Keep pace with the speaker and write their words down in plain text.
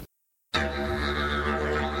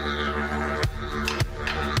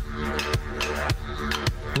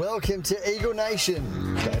Welcome to Eagle Nation.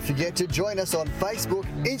 Don't forget to join us on Facebook,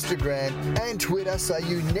 Instagram and Twitter so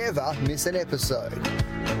you never miss an episode.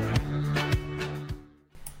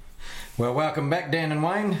 Well, welcome back, Dan and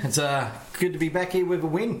Wayne. It's good to be back here with a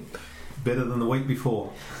win. Better than the week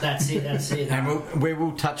before. That's it. And we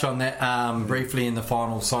will touch on that briefly in the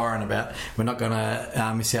final siren about we're not going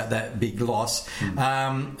to miss out that big loss.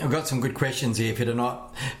 I've got some good questions here, if you're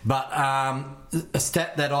not. But a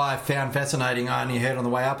stat that I found fascinating, I only heard on the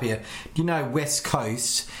way up here. Do you know West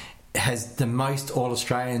Coast has the most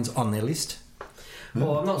All-Australians on their list?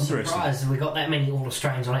 Well, I'm not surprised we got that many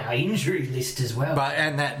All-Australians on our injury list as well.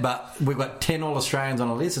 But we've got 10 All-Australians on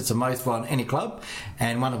a list. It's the most on any club,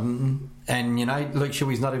 and one of them, and you know, Luke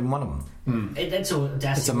Shuey's not even one of them. That's all.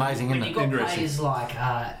 It's amazing, when isn't it? You've got players like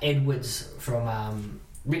Edwards from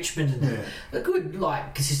Richmond, and a good,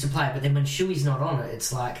 consistent player, but then when Shuey's not on it,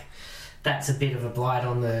 it's like that's a bit of a blight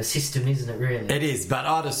on the system, isn't it, really? It is, but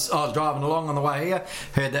I was driving along on the way here,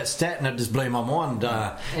 heard that stat, and it just blew my mind.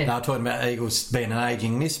 They were talking about Eagles being an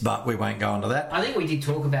ageing list, but we won't go into that. I think we did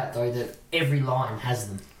talk about, though, that every line has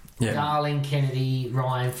them. Yeah. Darling, Kennedy,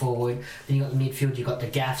 Ryan forward. Then you've got the midfield, you've got the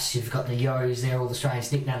Gaffs, you've got the Yos, they're all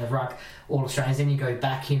Australians. Nick down the ruck, all Australians. Then you go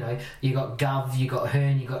back, you've got Gov, you've got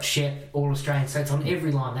Hearn, you've got Shep, all Australians. So it's on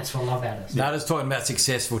every line. That's what I love about it. No, just talking about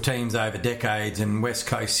successful teams over decades, and West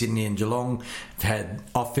Coast, Sydney and Geelong have had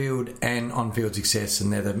off-field and on-field success,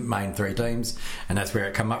 and they're the main three teams, and that's where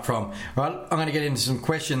it come up from. Right, I'm going to get into some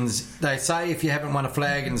questions. They say if you haven't won a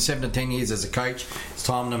flag in 7 to 10 years as a coach, it's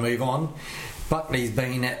time to move on. Buckley's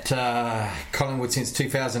been at Collingwood since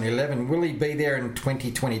 2011. Will he be there in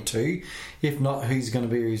 2022? If not, who's going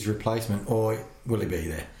to be his replacement, or will he be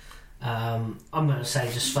there? I'm going to say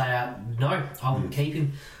just flat out, no, I wouldn't keep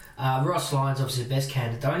him. Ross Lyon's obviously the best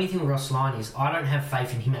candidate. The only thing with Ross Lyon is I don't have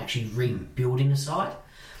faith in him actually rebuilding a side.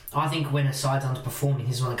 I think when a side's underperforming,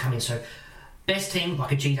 he's going to come in. So, best team,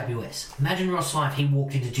 like a GWS. Imagine Ross Lyon if he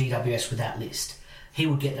walked into GWS with that list. He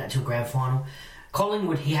would get that to a grand final.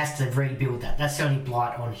 Collingwood, he has to rebuild that. That's the only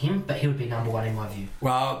blight on him, but he would be number one in my view.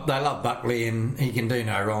 Well, they love Buckley and he can do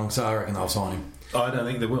no wrong, so I reckon they'll sign him. I don't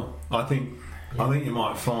think they will. I think you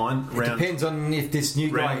might find depends on if this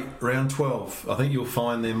new guy round 12. I think you'll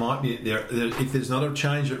find there might be if there's not a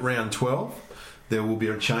change at round 12, there will be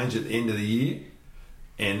a change at the end of the year.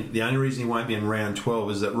 And the only reason he won't be in round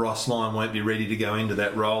 12 is that Ross Lyon won't be ready to go into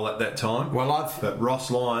that role at that time. But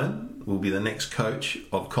Ross Lyon will be the next coach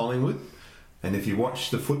of Collingwood. And if you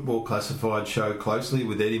watch the Football Classified show closely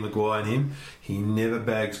with Eddie Maguire and him, he never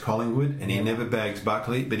bags Collingwood and he never bags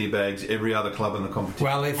Buckley, but he bags every other club in the competition.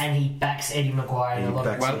 And he backs Eddie Maguire in a lot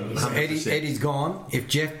of ways. Eddie's gone. If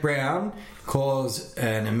Jeff Brown calls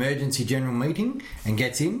an emergency general meeting and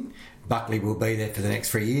gets in, Buckley will be there for the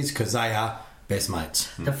next 3 years because they are best mates.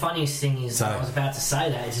 The funniest thing is, I was about to say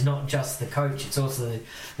that, it's not just the coach, it's also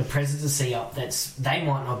the presidency up. They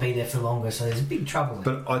might not be there for longer, so there's big trouble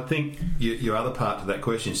there. But I think your other part to that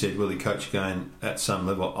question said, will he coach again at some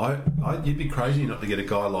level? You'd be crazy not to get a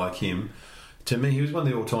guy like him. To me, he was one of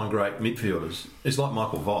the all-time great midfielders. It's like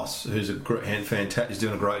Michael Voss, who's fantastic, is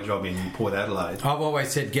doing a great job in Port Adelaide. I've always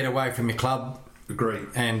said, get away from your club. Agree.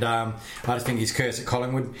 And I just think he's cursed at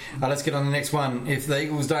Collingwood. Let's get on the next one. If the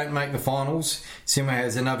Eagles don't make the finals, Simo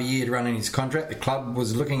has another year to run in his contract. The club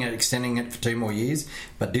was looking at extending it for 2 more years,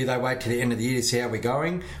 but do they wait to the end of the year to see how we're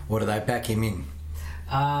going, or do they back him in?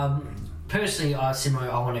 Personally, Simo,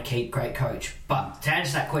 I want to keep great coach. But to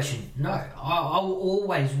answer that question, no. I will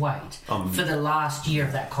always wait for the last year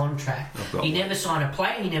of that contract. You never sign a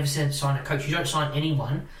player, you never sign a coach. You don't sign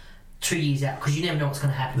anyone 2 years out because you never know what's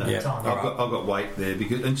going to happen at the time. I've got weight there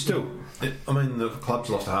because, and still, the club's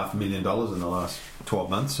lost $500,000 in the last 12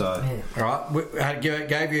 months. So, all right, I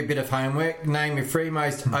gave you a bit of homework. Name your 3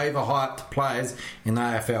 most overhyped players in the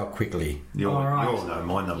AFL quickly. You all know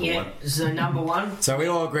my number one. So number one. So we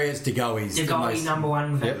all agree it's De Goey's. De Goey number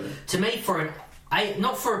one. Yep. To me,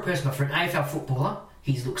 not for a person, but for an AFL footballer,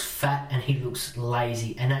 he looks fat and he looks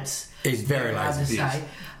lazy, and he's very lazy. Hard to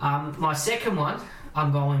say. My second one,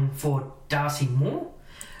 I'm going for Darcy Moore.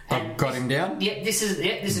 I've got him down. Yeah, this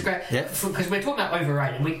is great. Because we're talking about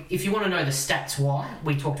overrated. If you want to know the stats why,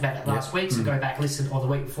 we talked about that last week, so go back, listen, or the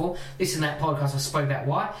week before. Listen to that podcast, I spoke about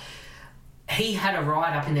why. He had a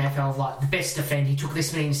ride up in the AFL of the best defender. He took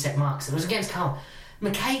this many intercept marks. It was against Carlton.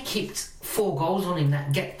 McKay kicked 4 goals on him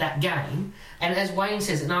that game. And as Wayne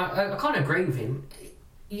says, and I kind of agree with him,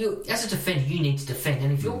 as a defender, you need to defend.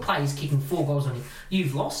 And if your player's kicking 4 goals on you,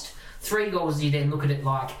 you've lost. 3 goals, you then look at it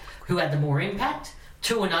like who had the more impact.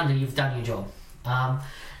 2 and under, you've done your job.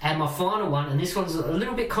 And my final one, and this one's a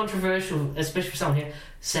little bit controversial, especially for someone here,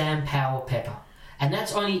 Sam Powell-Pepper. And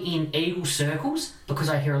that's only in Eagle circles, because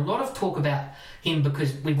I hear a lot of talk about him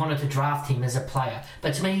because we wanted to draft him as a player.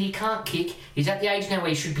 But to me, he can't kick. He's at the age now where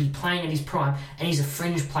he should be playing at his prime, and he's a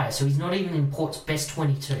fringe player, so he's not even in Port's best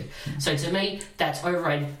 22. So to me, that's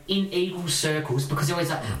overrated in Eagle circles, because they're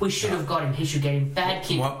always like, we should have got him, he should get him. Bad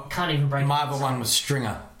kick, can't even break. My other one was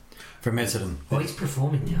Stringer from Essendon. Well, he's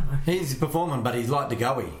performing now, though. He's performing, but he's like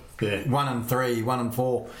DeGoey. Yeah. 1 and 3, 1 and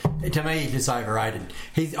 4. To me, he's just overrated.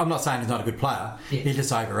 I'm not saying he's not a good player. Yeah. He's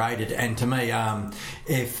just overrated. And to me,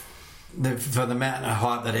 for the amount of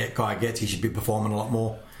hype that guy gets, he should be performing a lot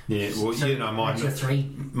more. Yeah, well, so mine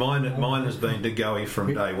has been DeGoey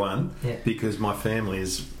from day one, because my family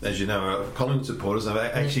is, as you know, Collingwood supporters. I've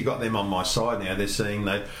actually got them on my side now. They're seeing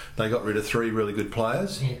they got rid of 3 really good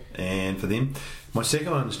players, and for them, my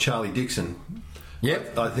second one is Charlie Dixon.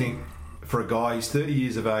 Yep, I think for a guy, he's 30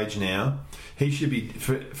 years of age now. He should be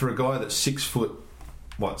for a guy that's 6 foot.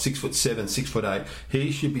 6'7", 6'8",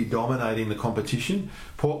 he should be dominating the competition.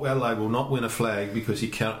 Port Adelaide will not win a flag because they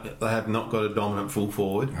have not got a dominant full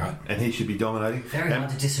forward, right, and he should be dominating. Very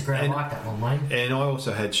hard to disagree. I like that one, Wayne. And I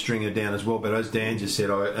also had Stringer down as well, but as Dan just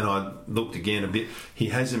said, I looked again a bit, he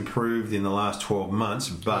has improved in the last 12 months,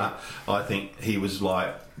 but I think he was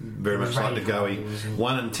very much like DeGoey.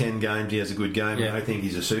 1 in 10 games he has a good game, and I think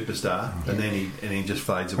he's a superstar, and then he just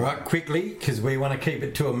fades away. Right, quickly, because we want to keep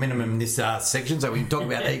it to a minimum in this section, so we can talk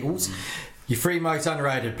about Eagles. Your 3 most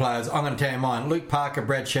underrated players, I'm going to tell you mine: Luke Parker,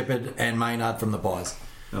 Brad Shepherd and Maynard from the Pies.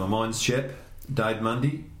 Mine's Shep, Dave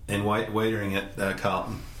Mundy and Wiedering at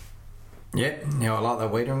Carlton. Yep, I like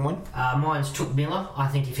that Wiedering one. Mine's Took Miller. I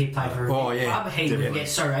think if he played for a club, he would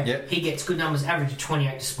get he gets good numbers, average of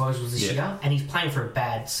 28 disposals this year, and he's playing for a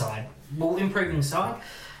bad side. Well, improving side.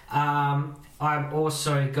 I'm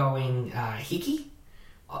also going Hickey.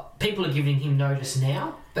 People are giving him notice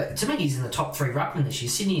now, but to me he's in the top 3 ruckman this year.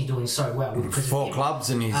 Sydney's doing so well because 4 clubs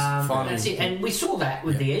and he's finally... That's it, and we saw that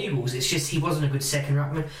with the Eagles. It's just he wasn't a good second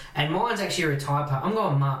ruckman. And mine's actually a retired player. I'm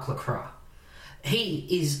going Mark Lacroix. He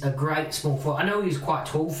is a great small forward. I know he's quite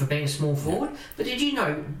tall for being a small forward, but did you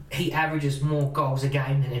know he averages more goals a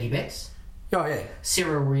game than Eddie Betts? Oh, yeah.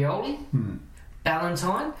 Cyril Rioli,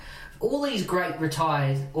 Ballantyne, all these great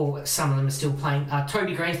retired, or some of them are still playing.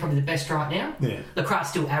 Toby Green's probably the best right now. Yeah. Lacroix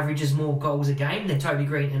still averages more goals a game than Toby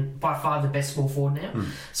Green, and by far the best small forward now.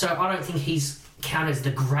 So I don't think he's counted as the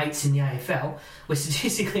greats in the AFL, where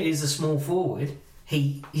statistically as a small forward,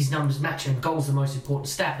 his numbers match, and goals the most important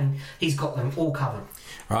stat, and he's got them all covered.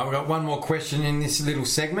 All right, we've got one more question in this little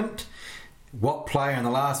segment. What player in the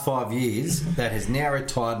last 5 years that has now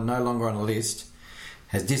retired, no longer on the list,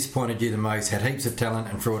 has disappointed you the most, had heaps of talent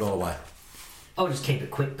and threw it all away? I'll just keep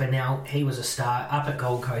it quick, but now he was a star up at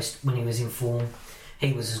Gold Coast when he was in form.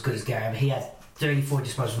 He was as good as Gary. He had 34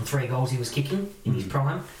 disposals from 3 goals he was kicking in his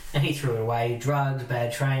prime, and he threw it away. Drugs,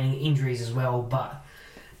 bad training, injuries as well, but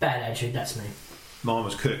bad attitude, that's me. Mine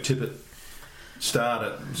was Kirk Tippett.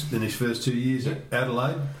 Started in his first 2 years at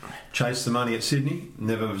Adelaide, chased the money at Sydney,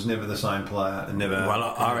 was never the same player, and never.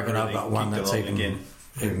 Well, I reckon I've got one that's even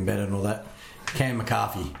better than all that. Cam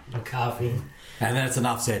McCarthy. And that's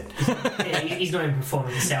enough said. Yeah, he's not even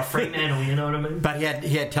performing in South Fremantle, you know what I mean? But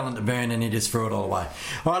he had talent to burn, and he just threw it all away.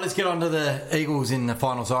 All right, let's get on to the Eagles in the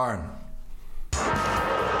final siren. It's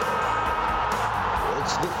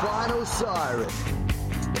the final siren.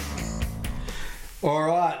 All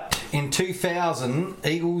right. In 2000,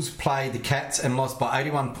 Eagles played the Cats and lost by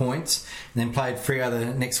 81 points, and then played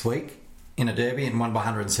Freo next week in a derby and won by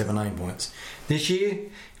 117 points. This year,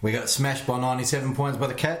 we got smashed by 97 points by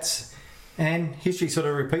the Cats, and history sort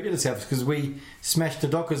of repeated itself because we smashed the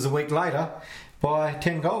Dockers a week later by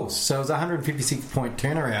 10 goals. So it was a 156-point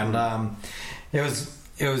turnaround. It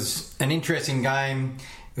was an interesting game.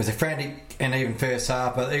 It was a frantic and even first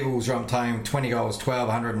half, but the Eagles jumped home 20 goals, 12,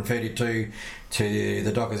 132 to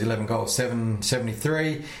the Dockers 11 goals,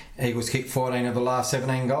 773. Eagles kicked 14 of the last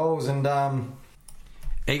 17 goals, and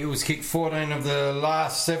Eagles kicked 14 of the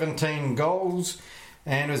last 17 goals,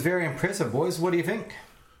 and it was very impressive, boys. What do you think?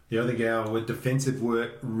 Yeah, I think our defensive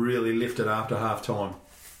work really lifted after half time,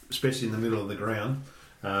 especially in the middle of the ground.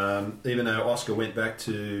 Even though Oscar went back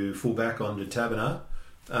to full back onto Taberner,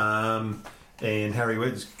 and Harry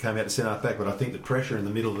Wedge came out to centre half back, but I think the pressure in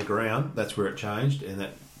the middle of the ground, that's where it changed, and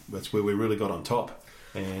that's where we really got on top.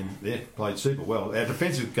 And played super well. Our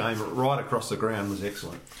defensive game right across the ground was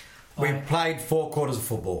excellent. We played 4 quarters of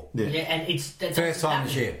football. Yeah, and it's first time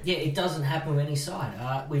this year. Yeah, it doesn't happen with any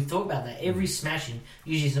side. We've thought about that. Every smashing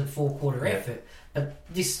usually isn't 4-quarter effort, but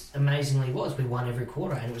this amazingly was. We won every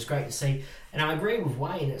quarter, and it was great to see. And I agree with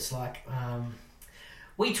Wayne. It's like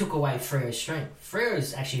we took away Freo's strength. Freo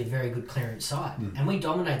is actually a very good clearance side, and we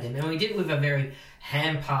dominated them. And we did it with a very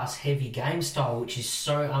hand-pass heavy game style, which is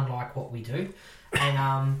so unlike what we do.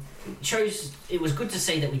 And it was good to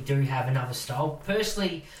see that we do have another style.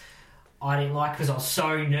 Personally, I didn't like because I was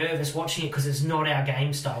so nervous watching it because it's not our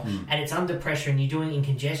game style and it's under pressure and you're doing it in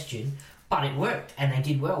congestion, but it worked and they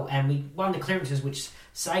did well and we won the clearances, which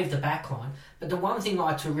saved the back line. But the one thing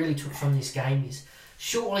I really took from this game is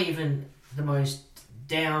surely even the most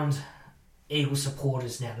downed Eagles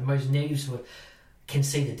supporters now, the most negatives can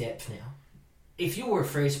see the depth now. If you were a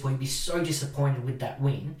Freo supporter, you'd be so disappointed with that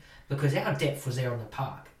win because our depth was there on the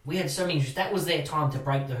park. We had so many injuries. That was their time to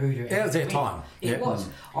break the hoodoo. That was their time. It was.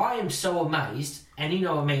 I am so amazed, and you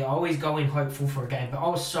know me, I always go in hopeful for a game, but I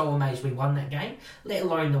was so amazed we won that game, let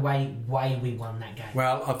alone the way we won that game.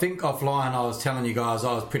 Well, I think offline I was telling you guys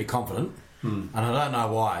I was pretty confident, and I don't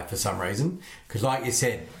know why for some reason, because like you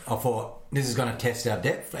said, I thought this is going to test our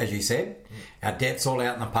depth, as you said. Our depth's all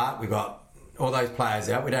out in the park. We've got all those players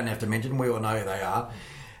out. We don't have to mention them. We all know who they are.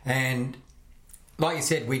 And like you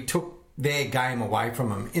said, we took their game away from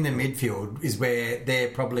them. In the midfield is where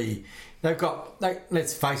they've got,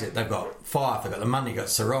 let's face it, they've got Fife, they've got the money, they've got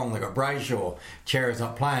Sarong, they've got Brayshaw. Chera's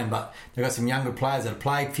not playing, but they've got some younger players that have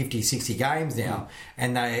played 50, 60 games now,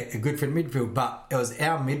 and they're good for the midfield, but it was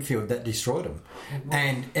our midfield that destroyed them.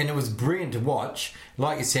 And it was brilliant to watch.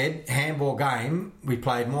 Like you said, handball game, we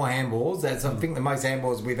played more handballs. That's, I think, the most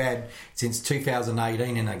handballs we've had since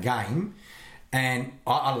 2018 in a game. And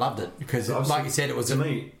I loved it because, like you said, it was... To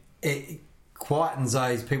me... It quietens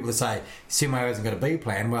those people that say Simo hasn't got a B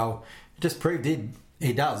plan. Well, it just proved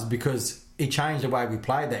he does because he changed the way we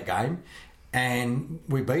played that game and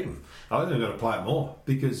we beat him. I think we've got to play it more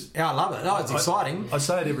because... Yeah, I love it. It's exciting. I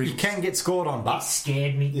say it every... You can get scored on, but... It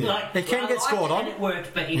scared me. Yeah. They can get scored on. And it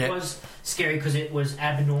worked, but it was scary because it was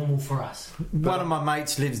abnormal for us. One of my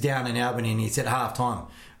mates lives down in Albany and he said, half time,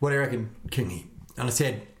 what do you reckon, Kingy? And I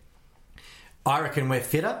said, I reckon we're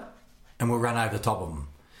fitter and we'll run over the top of them.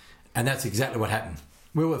 And that's exactly what happened.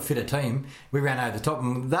 We were a fitter team. We ran over the top of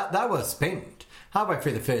them. They were spent. Halfway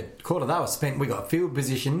through the third quarter, they were spent. We got field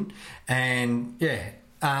position. And, it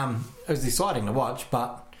was exciting to watch,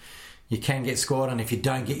 but you can get scored on if you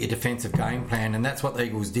don't get your defensive game plan. And that's what the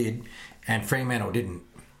Eagles did. And Fremantle didn't.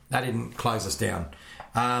 They didn't close us down.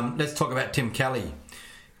 Let's talk about Tim Kelly.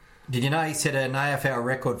 Did you know he set an AFL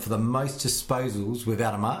record for the most disposals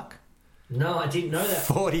without a mark? No, I didn't know that.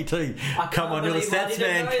 42. Come on, you're the stats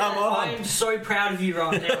man. Come on. I am so proud of you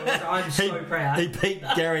right now. I'm so proud. He beat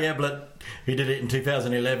Gary Ablett, who did it in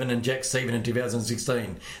 2011, and Jack Stephen in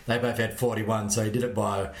 2016. They both had 41, so he did it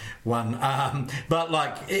by one.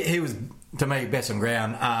 But, he was, to me, best on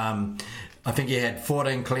ground. I think he had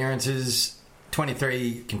 14 clearances,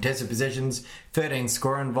 23 contested possessions, 13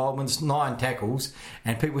 score involvements, 9 tackles,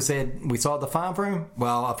 and people said, we sold the farm for him?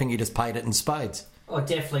 Well, I think he just paid it in spades. Oh,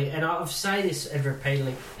 definitely. And I've said this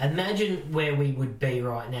repeatedly. Imagine where we would be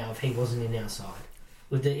right now if he wasn't in our side.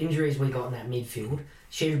 With the injuries we got in that midfield,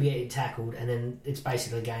 she would be getting tackled, and then it's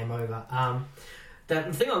basically game over. The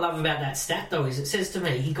thing I love about that stat, though, is it says to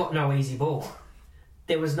me he got no easy ball.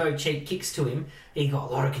 There was no cheap kicks to him. He got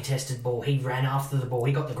a lot of contested ball. He ran after the ball.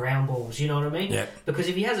 He got the ground balls. You know what I mean? Yep. Because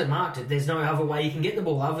if he hasn't marked it, there's no other way you can get the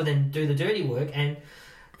ball other than do the dirty work. And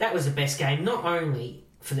that was the best game, not only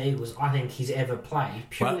for the Eagles, I think he's ever played,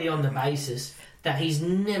 purely on the basis that he's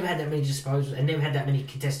never had that many disposals and never had that many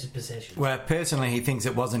contested possessions. Well, personally, he thinks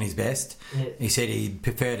it wasn't his best. Yeah. He said he'd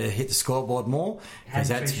prefer to hit the scoreboard more because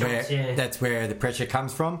that's where the pressure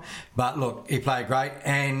comes from. But look, he played great,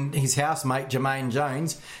 and his housemate Jermaine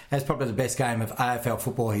Jones has probably the best game of AFL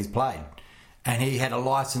football he's played, and he had a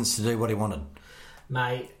licence to do what he wanted.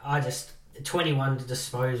 Mate, 21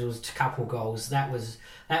 disposals, a couple goals. That was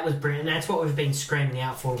brilliant. And that's what we've been screaming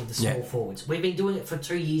out for with the small forwards. We've been doing it for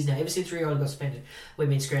 2 years now. Ever since Rio got suspended, we've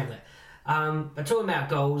been scrambling. But talking about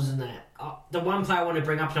goals and that, the one player I want to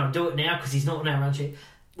bring up, and I'll do it now because he's not on our run sheet,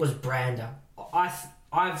 was Brander.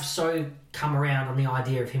 I've so come around on the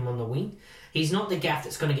idea of him on the wing. He's not the gaff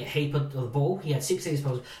that's going to get heap of the ball. He had 16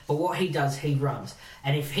 disposals, but what he does, he runs.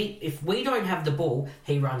 And if we don't have the ball,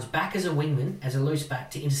 he runs back as a wingman, as a loose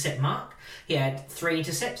back, to intercept Mark. He had 3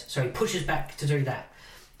 intercepts, so he pushes back to do that.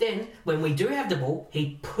 Then, when we do have the ball,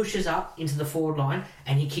 he pushes up into the forward line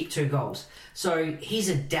and he kicked 2 goals. So he's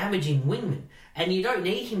a damaging wingman. And you don't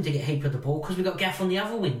need him to get heap of the ball because we've got Gaff on the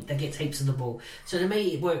other wing that gets heaps of the ball. So to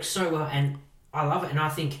me, it works so well, and I love it. And I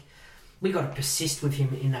think we got to persist with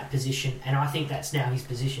him in that position, and I think that's now his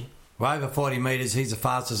position. Well, over 40 metres, he's the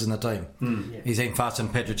fastest in the team. Yeah. He's even faster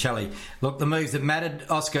than Petruccelli. Look, the moves that mattered,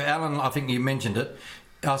 Oscar Allen, I think you mentioned it.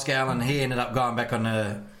 Oscar Allen, he ended up going back on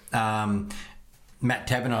Matt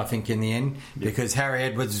Taberner, I think, in the end, because Harry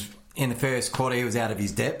Edwards in the first quarter he was out of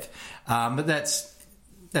his depth. But that's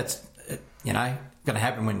going to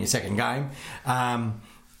happen when your second game.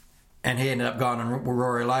 And he ended up going on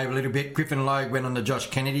Rory Loeb a little bit. Griffin Loeb went on to Josh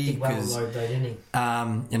Kennedy because Loeb, though, didn't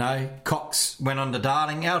he? Cox went on to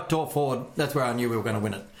Darling. Outdoor forward. That's where I knew we were going to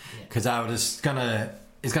win it because they were just going to.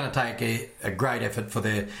 It's going to take a great effort for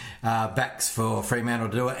the backs for Fremantle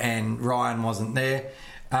to do it, and Ryan wasn't there.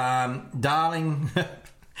 Darling,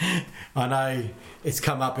 I know it's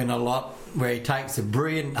come up in a lot where he takes the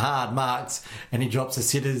brilliant hard marks and he drops the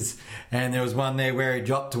sitters, and there was one there where he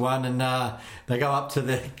dropped one and they go up to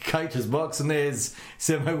the coach's box and there's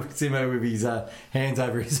Simo with his hands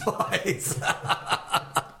over his eyes.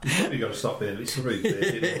 You've got to stop there. It's really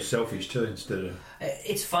a bit more selfish too instead of...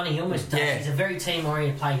 It's funny, he almost does. Yeah. He's a very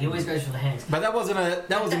team-oriented player. He always goes for the hands. But that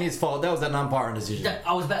wasn't his fault. That was an umpiring decision.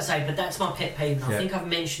 I was about to say, but that's my pet peeve. And I think I've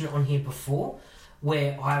mentioned it on here before,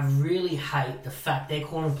 where I really hate the fact they're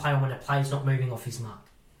calling play on when a player's not moving off his mark.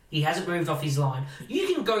 He hasn't moved off his line.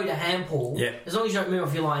 You can go to handball as long as you don't move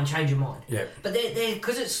off your line and change your mind. Yeah. But they're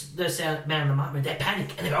because it's the man of the mark, they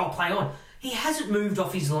panic and they go, play on. He hasn't moved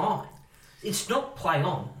off his line. It's not play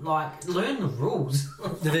on. Like, learn the rules.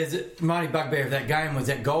 My only bugbear of that game was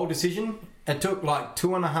that goal decision. It took like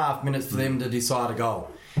 2.5 minutes for them to decide a goal.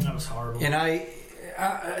 That was horrible.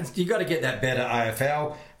 You got to get that better,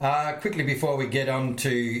 AFL. Quickly before we get on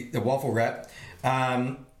to the waffle wrap,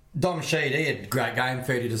 Dom Sheed, he had a great game,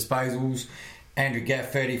 30 disposals. Andrew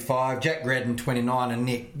Gaff, 35. Jack Redden, 29. And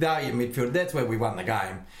Nick, they're your midfield. That's where we won the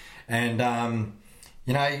game. And...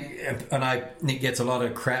 I know Nick gets a lot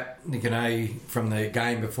of crap, from the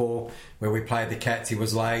game before where we played the Cats. He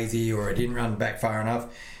was lazy or he didn't run back far enough.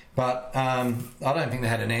 But I don't think they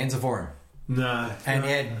had an answer for him. No. And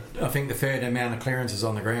he had, I think, the third amount of clearances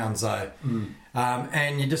on the ground. So,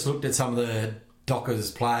 and you just looked at some of the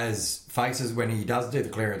Dockers players' faces when he does do the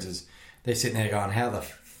clearances. They're sitting there going, how the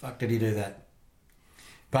fuck did he do that?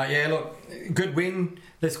 But yeah, look, good win.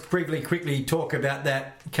 Let's quickly talk about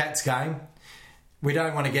that Cats game. We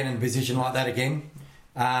don't want to get in a position like that again.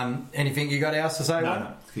 Anything you got else to say?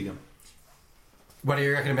 No. Keep going. What do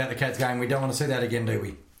you reckon about the Cats game? We don't want to see that again, do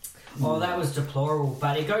we? Well, that was deplorable,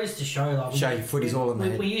 but it goes to show, like, your footies all in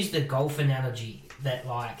the head. We use the golf analogy that,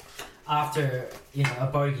 like, after a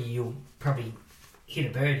bogey, you'll probably hit a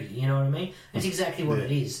birdie. You know what I mean? That's exactly what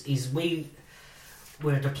it is. We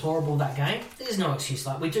were deplorable that game. There's no excuse.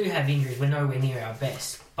 Like, we do have injuries. We're nowhere near our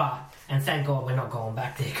best, and thank God we're not going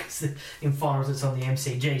back there because in finals it's on the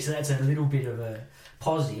MCG, so that's a little bit of a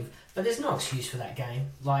positive. But there's no excuse for that game.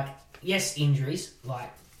 Like, yes, injuries,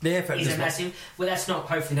 the effort is a massive. Well, that's not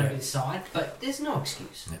hopefully going to be the side, but there's no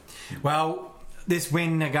excuse. Yeah. Well, this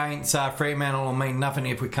win against Fremantle will mean nothing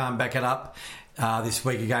if we can't back it up this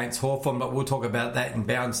week against Hawthorn, but we'll talk about that and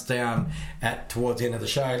bounce down towards the end of the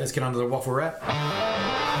show. Let's get on to the waffle wrap.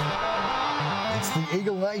 It's the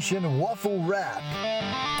Eagle Nation Waffle Wrap.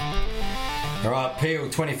 All right, Peel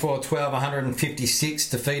 24-12, 156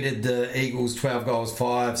 defeated the Eagles 12 goals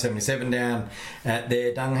 5, 77 down at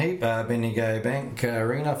their dung heap, Bendigo Bank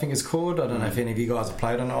Arena, I think it's called. I don't know if any of you guys have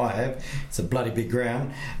played on it. I have. It's a bloody big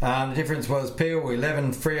ground. The difference was Peel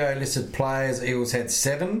 11 Freo listed players, Eagles had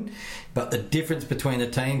 7, but the difference between the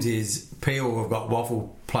teams is Peel have got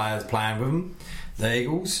waffle players playing with them. The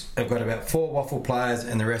Eagles have got about 4 waffle players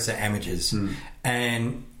and the rest are amateurs.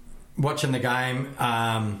 And watching the game,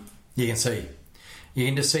 you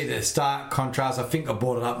can just see the stark contrast. I think I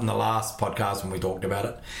brought it up in the last podcast when we talked about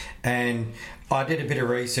it. And I did a bit of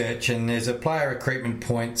research, and there's a player recruitment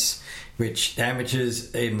points, which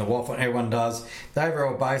amateurs, even the waffle, everyone does. The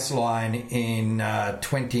overall baseline in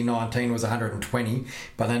 2019 was 120,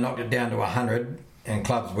 but they knocked it down to 100. And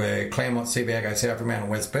clubs were Claremont, Seabago, South Fremantle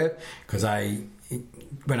and West Perth, because they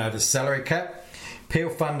went over salary cap. Peel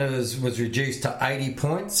Funders was reduced to 80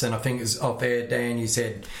 points, and I think it's off air, Dan, you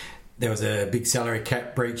said there was a big salary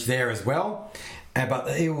cap breach there as well. But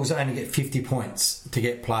the Eagles only get 50 points to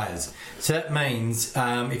get players. So that means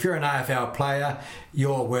if you're an AFL player,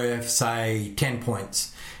 you're worth, say, 10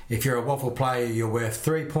 points. If you're a waffle player, you're worth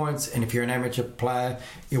 3 points. And if you're an amateur player,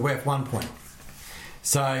 you're worth 1 point.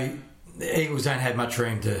 So the Eagles don't have much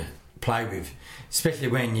room to play with, especially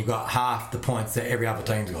when you've got half the points that every other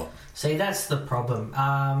team's got. See, that's the problem.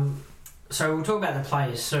 So we'll talk about the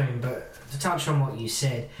players soon, but to touch on what you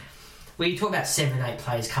said, we talk about 7, 8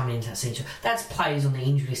 players coming into that season. That's players on the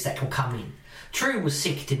injury list that will come in. True was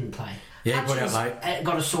sick, didn't play. Yeah, he got out late.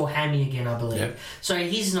 Got a sore hammy again, I believe. Yep. So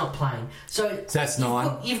he's not playing. So that's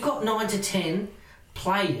 9. You've got 9 to 10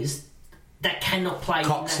 players that cannot play.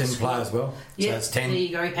 Cox in that didn't play as well. Yeah, so that's 10. There you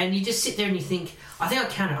go. And you just sit there and you think, I think I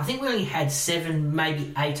counted. I think we only had 7,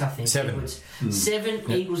 maybe 8. I think 7. It was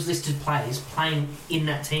 7 Eagles listed players playing in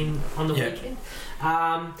that team on the weekend.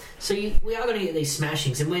 So we are going to get these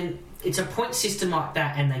smashings, and when it's a point system like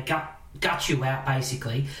that, and they gut you out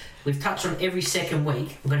basically. We've touched on every second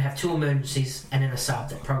week. We're going to have 2 emergencies and then a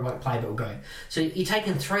sub that probably won't play but will go. So you're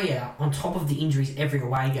taking 3 out on top of the injuries every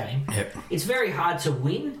away game. Yep. It's very hard to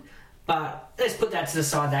win, but let's put that to the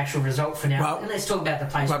side, the actual result for now, and let's talk about the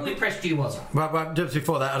players. Who impressed you, was it? Well, just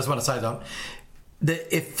before that, I just want to say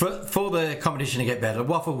that for the competition to get better,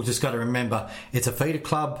 Waffle just got to remember it's a feeder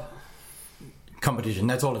club competition.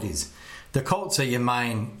 That's all it is. The Colts are your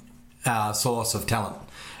main source of talent,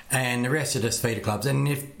 and the rest are just feeder clubs. And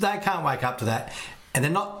if they can't wake up to that, and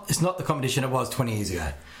it's not the competition it was 20 years ago.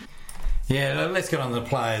 Yeah, let's get on to the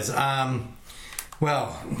players.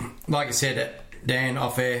 Well, like I said, Dan,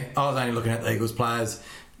 off air, I was only looking at the Eagles players,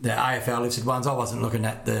 the AFL listed ones. I wasn't looking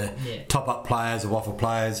at the top-up players, the Waffle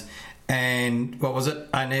players. And what was it?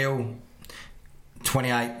 O'Neill,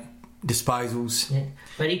 28 disposals. Yeah.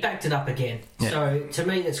 But he backed it up again. Yeah. So, to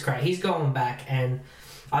me, that's great. He's going back, and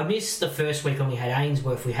I missed the first week when we had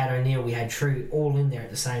Ainsworth, we had O'Neill, we had True all in there at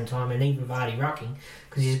the same time, and even Vardy rucking,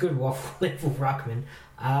 because he's a good Waffle-level ruckman.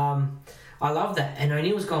 I love that. And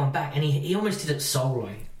O'Neill's going back, and he almost did it solo.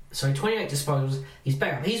 So 28 disposals, he's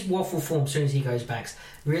back up. His Waffle form as soon as he goes back.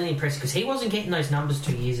 Really impressive, because he wasn't getting those numbers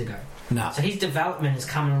 2 years ago. No. So his development is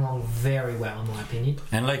coming along very well, in my opinion.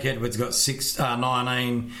 And Luke Edwards got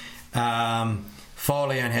 19.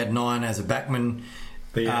 Foley only had 9 as a backman.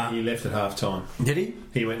 But he left at half time. Did he?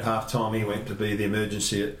 He went half time. He went to be the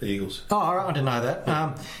emergency at the Eagles. Oh, all right, I didn't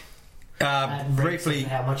know that. Briefly,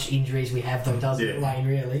 how much injuries we have, though, doesn't it, Wayne?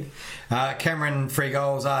 Really. Cameron 3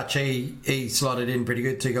 goals. Archie he slotted in pretty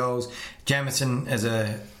good, 2 goals. Jamison as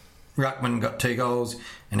a ruckman got 2 goals,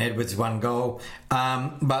 and Edwards 1 goal.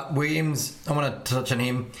 But Williams, I want to touch on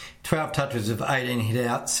him. 12 touches of 18 hit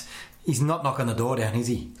outs. He's not knocking the door down, is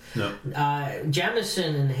he? No.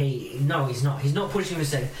 Jamison and he's not. He's not pushing the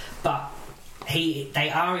second, but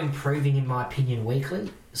they are improving, in my opinion,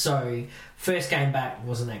 weekly. So first game back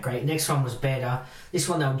wasn't that great. Next one was better. This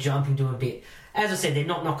one they were jumping to a bit. As I said, they're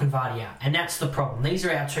not knocking Vardy out, and that's the problem. These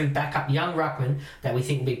are our 2 backup young ruckmen that we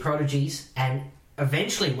think will be prodigies, and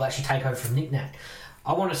eventually will actually take over from Nick Nat.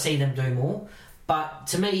 I want to see them do more, but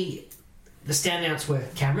to me, the standouts were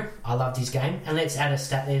Cameron. I loved his game, and let's add a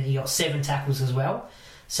stat there. He got 7 tackles as well.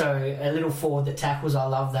 So a little forward that tackles, I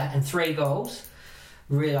love that, and 3 goals.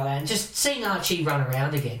 Really like that. And just seeing Archie run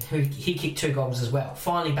around again, he kicked 2 goals as well.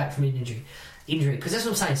 Finally back from injury, because that's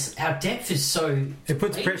what I'm saying. Our depth is so deep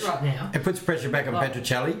right now. It puts pressure back on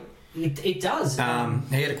Petruccelli. It does. He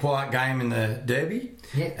had a quiet game in the derby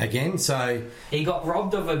again, so he got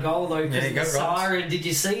robbed of a goal though because of the siren. Did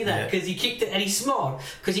you see that? Because he kicked it and he smiled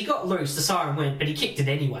because he got loose. The siren went, but he kicked it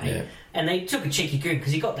anyway. And they took a cheeky goon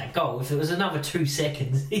because he got that goal. If it was another 2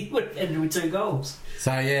 seconds, he would have ended with 2 goals.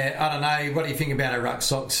 So I don't know. What do you think about our ruck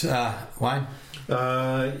socks, Wayne?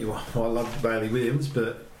 I loved Bailey Williams,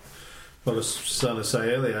 but what I was starting to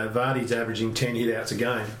say earlier, Vardy's averaging 10 hit outs a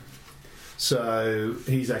game. So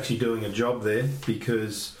he's actually doing a job there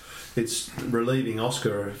because it's relieving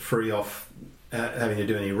Oscar free off having to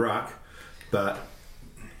do any ruck, but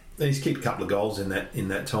he's kicked a couple of goals in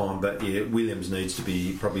that time. But yeah, Williams needs to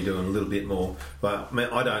be probably doing a little bit more. But man,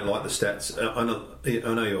 I don't like the stats. I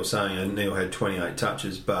know you're saying Neil had 28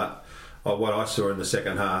 touches, but what I saw in the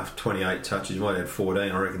second half, 28 touches, might have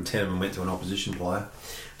 14. I reckon 10 of them went to an opposition player.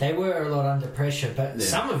 They were a lot under pressure, but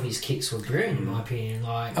some of his kicks were brilliant, in my opinion.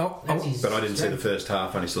 But I didn't see the first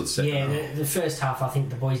half, only saw the second half. Yeah, the first half, I think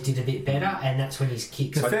the boys did a bit better, and that's when his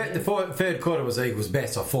kicks... The third quarter was Eagles'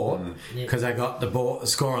 best, I thought, because they got the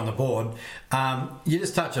score on the board. You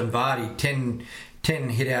just touch on Vardy, 10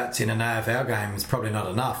 hit-outs in an AFL game is probably not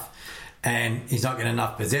enough, and he's not getting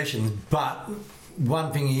enough possessions, but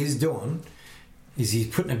one thing he is doing is he's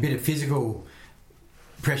putting a bit of physical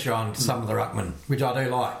pressure on some of the ruckmen, which I do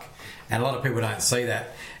like, and a lot of people don't see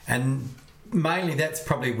that, and mainly that's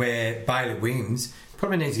probably where Bailey Williams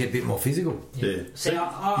probably needs to get a bit more physical. Yeah. You say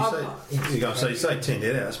 10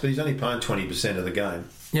 hit-outs, but he's only playing 20% of the game.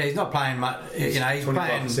 Yeah, he's not playing much. He's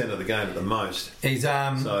 25% of the game at the most. He's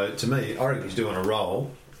so to me, I reckon he's doing a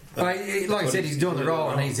role. Like I said, he's doing the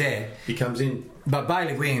role and he's there. He comes in, but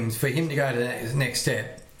Bailey Williams, for him to go to the next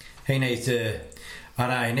step, he needs to. I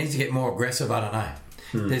don't know. He needs to get more aggressive. I don't know.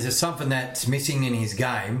 There's something that's missing in his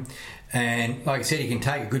game, and like I said, he can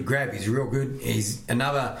take a good grab. He's real good. He's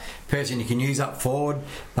another person you can use up forward,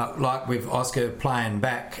 but like with Oscar playing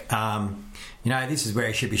back, this is where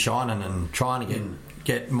he should be shining and trying to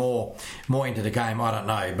get more into the game. I don't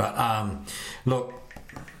know, but look,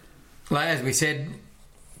 like as we said,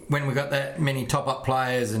 when we got that many top-up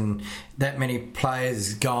players and that many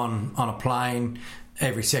players gone on a plane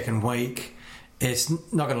every second week, it's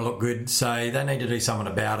not going to look good. So they need to do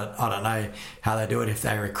something about it. I don't know how they do it. If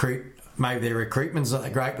they recruit, maybe their recruitment's not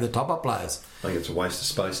that great with the top-up players. I think it's a waste of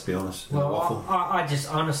space, to be honest. Well, I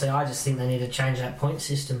just think they need to change that point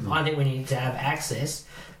system. I think we need to have access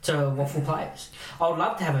to waffle players. I would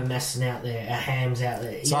love to have a Masson out there, a Hams out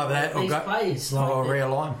there. So that these players, like or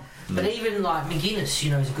realign. But even like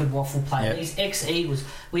McGuinness, is a good waffle player. Yep. He's ex-Eagles.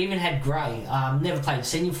 We even had Gray. Never played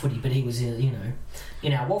senior footy, but he was, in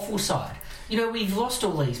our waffle side. We've lost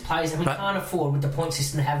all these players, and we can't afford with the point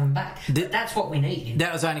system to have them back. That's what we need.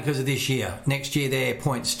 That was only because of this year. Next year, their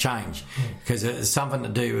points change because it's something to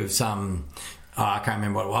do with some. I can't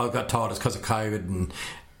remember what it was. I got told it's because of COVID and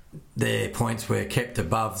their points were kept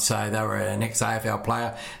above, so they were an ex-AFL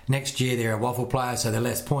player. Next year they're a waffle player, so they're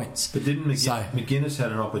less points. But didn't McGuinness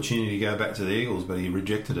had an opportunity to go back to the Eagles, but he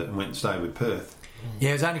rejected it and went and stayed with Perth? Yeah,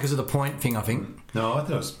 it was only because of the point thing, I think. No, I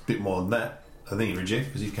thought it was a bit more than that. I think he rejected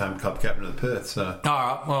because he became cup captain of the Perth. So. All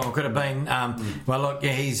right, well, it could have been. Well, look,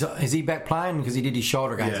 yeah, is he back playing because he did his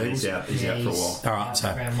shoulder against Eagles? He's out for a while. All right,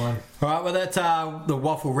 all right. Well, that's the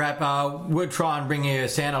waffle wrap. We'll try and bring you a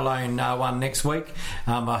standalone one next week.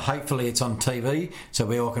 Hopefully, it's on TV so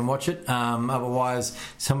we all can watch it. Otherwise,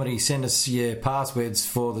 somebody send us your passwords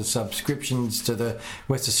for the subscriptions to the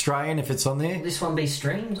West Australian if it's on there. Will this one be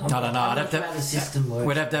streamed? I don't know. I'd have to. How the system works.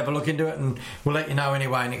 We'd have to have a look into it, and we'll let you know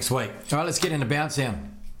anyway next week. All right, let's get into Bounce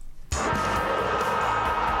Down.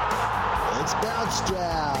 It's Bounce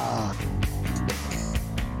Down.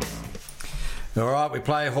 All right, we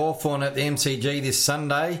play Hawthorn at the MCG this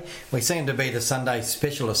Sunday. We seem to be the Sunday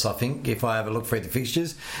specialists, I think, if I have a look through the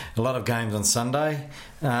fixtures. A lot of games on Sunday.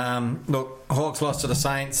 Look, Hawks lost to the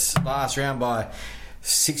Saints last round by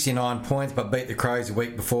 69 points, but beat the Crows the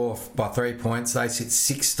week before by 3 points. They sit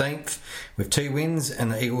 16th with 2 wins, and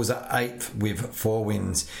the Eagles are 8th with 4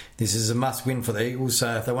 wins. This is a must-win for the Eagles,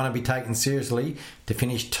 so if they want to be taken seriously to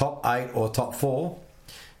finish top 8 or top 4,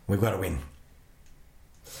 we've got to win.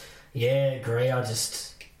 Yeah, agree.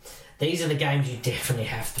 These are the games you definitely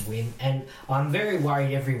have to win, and I'm very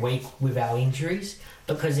worried every week with our injuries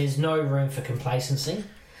because there's no room for complacency.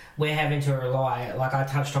 We're having to rely, like I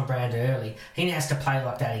touched on Brandon early, he has to play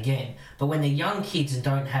like that again. But when they're young kids and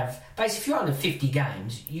don't have... Basically, if you're under 50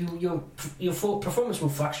 games, your performance will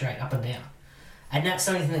fluctuate up and down. And that's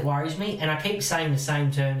the only thing that worries me. And I keep saying the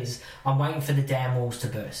same term is I'm waiting for the damn walls to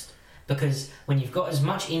burst. Because when you've got as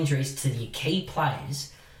much injuries to your key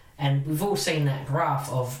players, and we've all seen that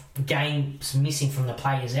graph of games missing from the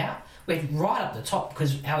players out, we're right up the top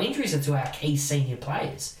because our injuries are to our key senior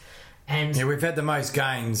players. And yeah, we've had the most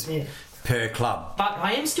games per club. But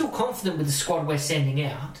I am still confident with the squad we're sending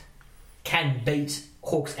out can beat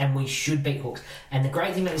Hawks, and we should beat Hawks. And the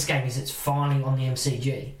great thing about this game is it's finally on the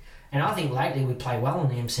MCG. And I think lately we play well on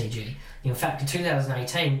the MCG. In fact, in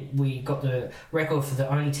 2018, we got the record for the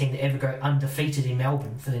only team to ever go undefeated in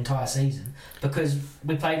Melbourne for the entire season because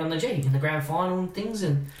we played on the G in the grand final and things,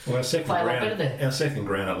 and our second play a lot better there. Our second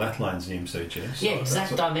ground at Lathlane's the MCG. So yeah,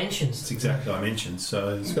 exact dimensions. It's exact dimensions,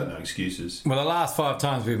 so it's got no excuses. Well, the last 5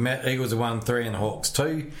 times we've met, Eagles have won 3 and the Hawks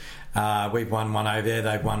 2. We've won 1 over there,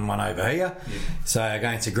 they've won 1 over here. Yeah. So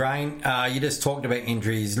against the grain. You just talked about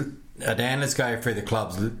injuries. Dan, let's go through the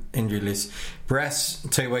club's injury list. Brass,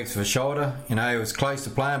 2 weeks for shoulder. He was close to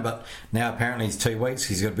playing, but now apparently he's 2 weeks.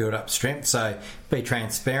 He's got to build up strength, so be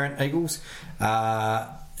transparent, Eagles.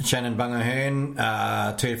 Shannon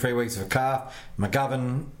Bunga-Hearn, 2 to 3 weeks for calf.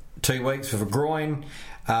 McGovern, 2 weeks for groin.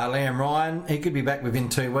 Liam Ryan, he could be back within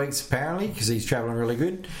 2 weeks apparently because he's travelling really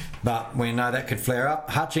good, but we know that could flare up.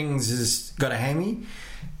 Hutchings has got a hammy.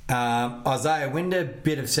 Isaiah Winder,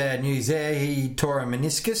 bit of sad news there. He tore a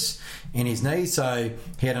meniscus in his knee, so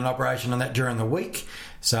he had an operation on that during the week.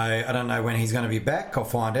 So I don't know when he's going to be back. I'll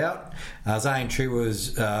find out. Zane True was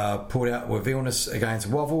pulled out with illness against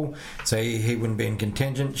Waffle, so he wouldn't be in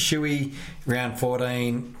contingent. Shuey, round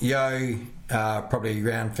 14. Yo, probably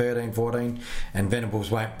round 13, 14. And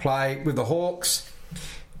Venables won't play. With the Hawks,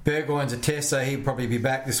 Burgoyne's a test, so he'll probably be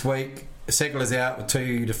back this week. Segler's out for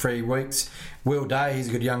 2 to 3 weeks. Will Day, he's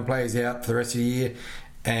a good young player, he's out for the rest of the year.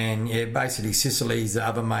 And yeah, basically Sicily's the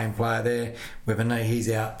other main player there. With a knee, he's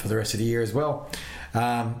out for the rest of the year as well.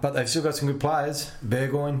 But they've still got some good players.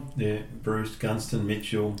 Burgoyne. Yeah, Bruce, Gunston,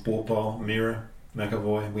 Mitchell, Borpole, Mira,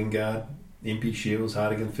 McAvoy, Wingard, Impey, Shields,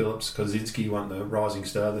 Hardigan, Phillips, Kozinski won the Rising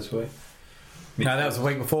Star this week. No, that was the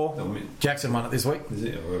week before. Jackson won it this week. Is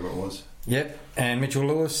it? Or whoever it was. Yep. And Mitchell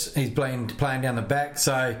Lewis, he's playing down the back.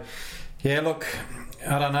 So, yeah, look,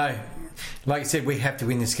 I don't know. Like you said, we have to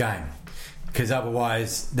win this game because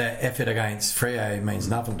otherwise that effort against Freo means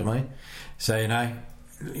nothing to me. So, you know,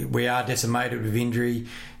 we are decimated with injury.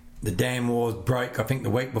 The dam walls broke, I think,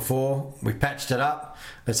 the week before. We patched it up.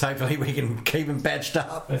 Let's hopefully we can keep them patched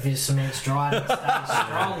up. If your cement's dry, it stays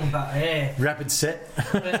strong. But yeah, rapid set.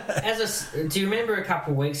 But do you remember a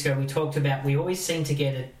couple of weeks ago we talked about we always seem to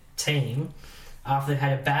get a team after they've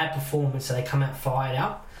had a bad performance, so they come out fired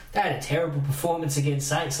up. They had a terrible performance against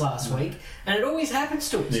Saints last week, and it always happens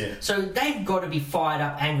to us. Yeah. So they've got to be fired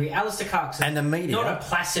up, angry. Alistair Clarkson, and the media, not a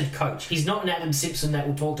placid coach. He's not an Adam Simpson that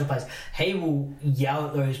will talk to players. He will yell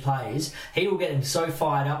at those players. He will get them so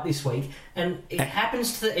fired up this week, and it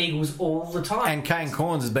happens to the Eagles all the time. And Kane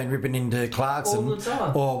Corns has been ripping into Clarkson all the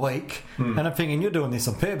time, all week, and I'm thinking you're doing this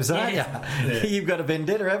on purpose, aren't you? Yeah. You've got a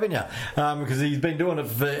vendetta, haven't you? Because he's been doing it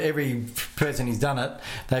for every person he's done it.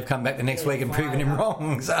 They've come back the next week and proven him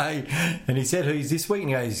wrong. So, and he said, "Who's this week?" And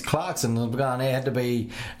he goes, "Clarkson." I'm going, it had to be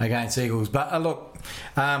against Eagles, but look.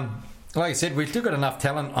 Like I said, we've still got enough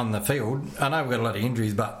talent on the field. I know we've got a lot of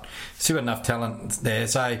injuries, but still got enough talent there.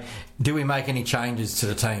 So, do we make any changes to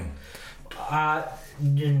the team?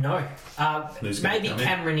 No. Maybe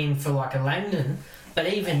Cameron in for like a Langdon,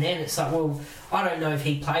 but even then it's like, well, I don't know if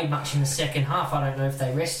he played much in the second half. I don't know if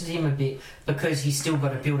they rested him a bit because he's still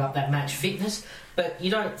got to build up that match fitness. But you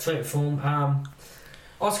don't flip form.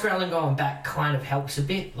 Oscar Allen going back kind of helps a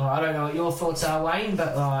bit. Like, I don't know what your thoughts are, Wayne,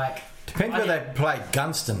 but like... Depends where they played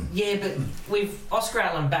Gunston. Yeah, but with Oscar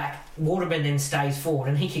Allen back, Waterman then stays forward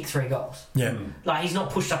and he kicked 3 goals. Yeah. Like, he's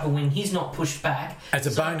not pushed up a wing, he's not pushed back. It's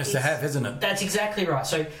a bonus to have, isn't it? That's exactly right.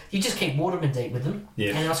 So you just keep Waterman deep with them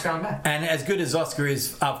and Oscar Allen back. And as good as Oscar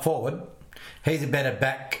is up forward, he's a better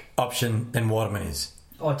back option than Waterman is.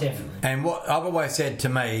 Oh, definitely. And what I've always said to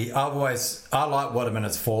me, I like Waterman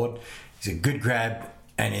as forward. He's a good grab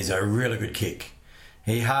and he's a really good kick.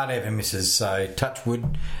 He hardly ever misses, so touch wood.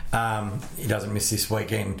 He doesn't miss this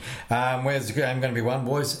weekend. Where's the game going to be won,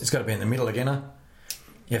 boys? It's got to be in the middle again. Huh?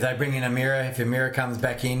 If they bring in Amira, if Amira comes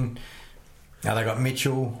back in, now they got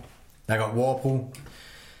Mitchell, they got Warple.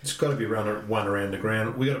 It's got to be one around the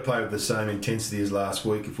ground. We've got to play with the same intensity as last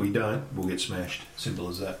week. If we don't, we'll get smashed. Simple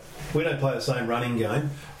as that. If we don't play the same running game,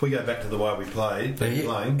 if we go back to the way we played,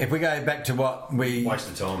 if we go back to what we... Waste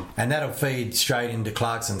of time. And that'll feed straight into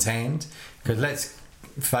Clarkson's hand. Because let's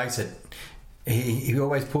face it, he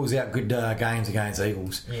always pulls out good games against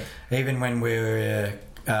Eagles. Yeah. Even when we're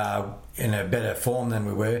in a better form than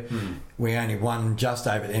we were, we only won just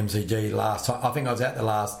over the MCG last time. I think I was at the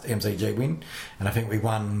last MCG win, and I think we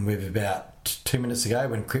won with about 2 minutes to go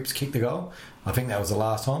when Cripps kicked the goal. I think that was the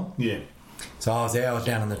last time. Yeah. So I was there, I was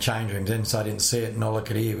down in the change rooms then, so I didn't see it, and all I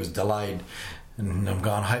could hear was delayed. And I'm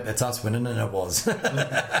going, I hope that's us winning, and it was.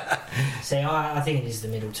 See, I think it is the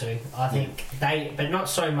middle too. I think but not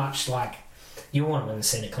so much like you want them in the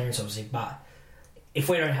centre clearance, obviously, but if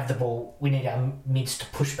we don't have the ball, we need our mids to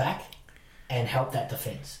push back and help that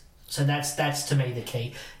defence. So that's to me the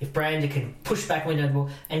key. If Brander can push back when the ball,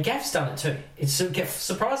 and Gaff's done it too. It's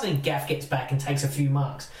surprisingly Gaff gets back and takes a few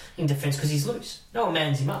marks in defence because he's loose. No one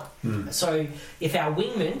mans him up. So if our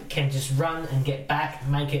wingmen can just run and get back,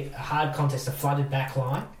 make it a hard contest, a flooded back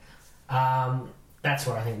line, that's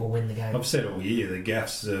where I think we'll win the game. I've said all year that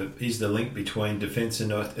Gaff's he's the link between defence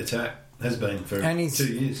and attack. Has been for 2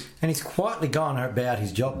 years. And he's quietly gone about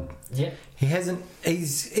his job. Yeah. He hasn't...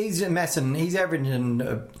 He's amassing... He's averaging...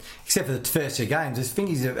 except for the first 2 games, I think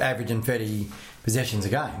he's averaging 30 possessions a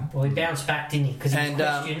game. Well, he bounced back, didn't he? Because he was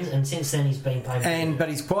questioned, and since then he's been playing... But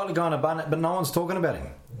he's quietly gone about it, but no one's talking about him.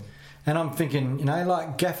 And I'm thinking, you know,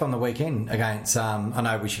 like Gaff on the weekend against... I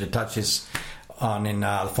know we should have touched this on in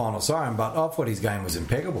the final siren, but I thought his game was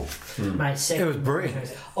impeccable. Mate, it was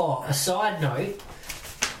brilliant. Oh, a side note...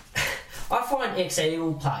 I find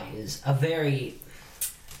ex-Eagle players are very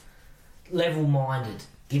level-minded.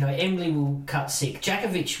 You know, Emily will cut sick.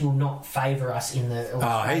 Djakovic will not favour us in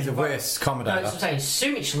the... he's the worst commentator. No, that's what I'm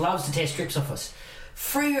saying. Sumich loves to tear strips off us.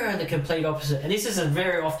 Freo are the complete opposite. And this is a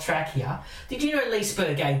very off-track here. Did you know Lee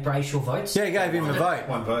Spur gave Brayshaw votes? Yeah, he gave him a vote.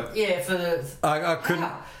 One vote. Yeah, for the... I couldn't...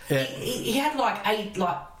 Yeah. He had like 8...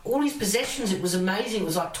 all his possessions, it was amazing. It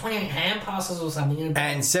was like 28 hand passes or something.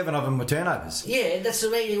 And 7 of them were turnovers. Yeah, that's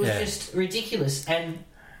what I mean. It was just ridiculous. And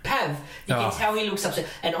Pav, you can tell he looks upset.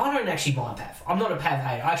 And I don't actually mind Pav. I'm not a Pav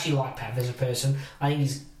hater. I actually like Pav as a person. I think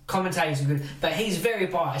his commentating is good. But he's very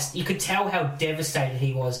biased. You could tell how devastated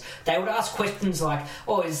he was. They would ask questions like,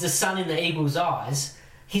 is the sun in the Eagles' eyes?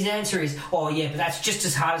 His answer is, oh yeah, but that's just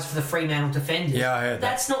as hard as for the Fremantle defenders. Yeah, I heard that.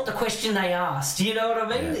 That's not the question they asked. You know what I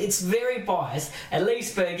mean? Yeah. It's very biased. At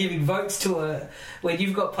least for giving votes to when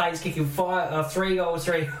you've got players kicking 3 goals,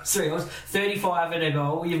 35 in a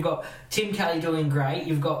goal. You've got Tim Kelly doing great.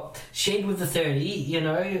 You've got Shed with the 30. You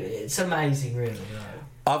know, it's amazing, really.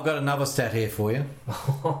 I've got another stat here for you.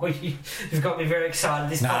 You've got me very excited.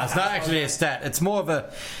 This No, podcast. it's not actually a stat. It's more of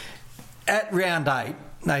a... At round 8,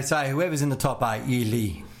 they say whoever's in the top 8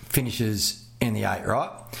 usually finishes in the 8,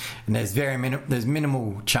 right? And there's there's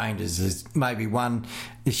minimal changes. There's maybe one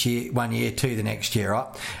this year, 1 year, 2 the next year, right?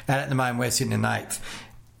 And at the moment, we're sitting in 8th.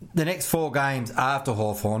 The next 4 games after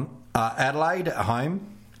Hawthorn are Adelaide at home,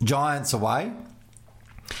 Giants away,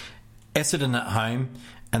 Essendon at home,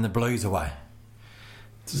 and the Blues away.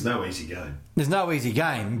 There's no easy game. There's no easy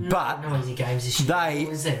game, but no easy games this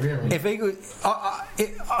year. Is there really? If Eagles,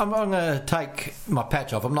 I'm going to take my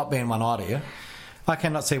patch off. I'm not being one-eyed here. I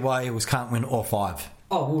cannot see why Eagles can't win all 5.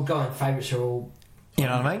 Oh, we'll go in favourites are all. You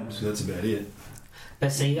know what I mean? So that's about it.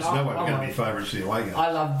 But see, There's no way we're going to be favourites for the away game.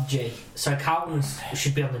 I love G. So Carlton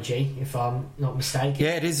should be on the G, if I'm not mistaken.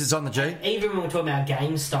 Yeah, it is. It's on the G. Even when we're talking about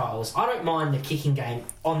game styles, I don't mind the kicking game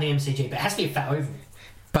on the MCG, but it has to be a fat oval.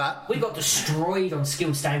 But We got destroyed on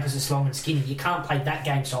Skill Stadium because it's long and skinny. You can't play that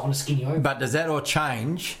game style on a skinny oval. But does that all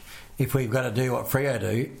change if we've got to do what Freo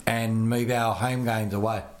do and move our home games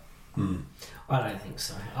away? I don't think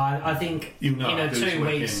so. I think You'll know in this 2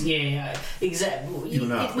 weeks, weekend. exactly. You'll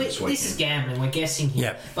know after This is gambling. We're guessing here.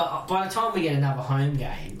 Yep. But by the time we get another home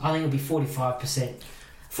game, I think it'll be 45%.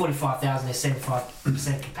 45,000 is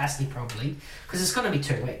 75% capacity probably, because it's going to be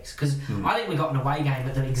 2 weeks. Because I think we got an away game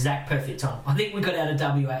at the exact perfect time. I think we got out of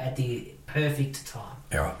WA at the perfect time.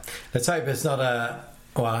 All right. Let's hope it's not a...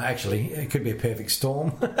 Well, actually, it could be a perfect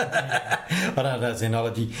storm. I don't know if that's the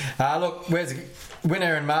analogy. Look, where's the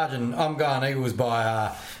winner and margin? I'm going Eagles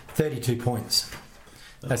by 32 points.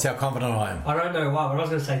 That's how confident I am. I don't know why, but I was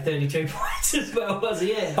going to say 32 points as well, was it?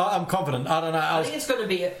 Yeah. I'm confident. I don't know. I think it's going to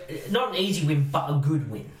be not an easy win, but a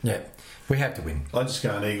good win. Yeah, we have to win. I just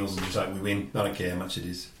go on Eagles and just hope we win. I don't care how much it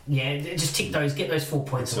is. Yeah, just get those 4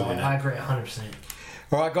 points That's all away. we know. I agree 100%.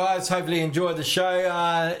 All right, guys. Hopefully you enjoyed the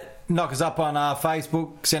show. Knock us up on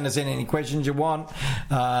Facebook. Send us in any questions you want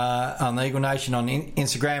on the Eagle Nation on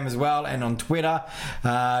Instagram as well and on Twitter.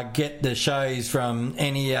 Get the shows from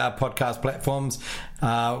any podcast platforms.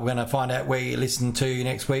 We're going to find out where you listen to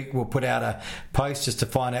next week. We'll put out a post just to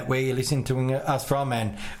find out where you're listening to us from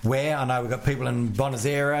and where. I know we've got people in Buenos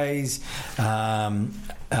Aires.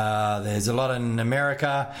 There's a lot in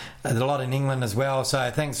America, there's a lot in England as well. So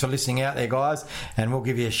thanks for listening out there, guys. And we'll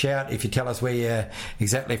give you a shout if you tell us where you're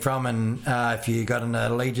exactly from and if you got an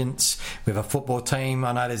allegiance with a football team.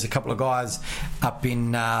 I know there's a couple of guys up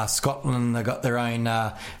in Scotland. They got their own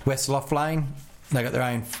West Lothlane. They got their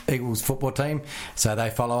own Eagles football team, so they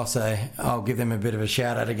follow us. So I'll give them a bit of a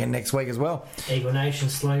shout out again next week as well. Eagle Nation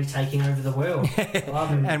slowly taking over the world. Love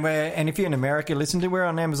him. And if you're in America, we're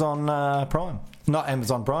on Amazon Prime, not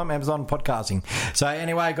Amazon Prime, Amazon Podcasting. So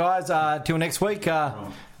anyway, guys, till next week.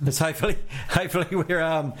 Let's hopefully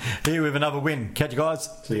we're here with another win. Catch you guys.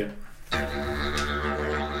 See ya.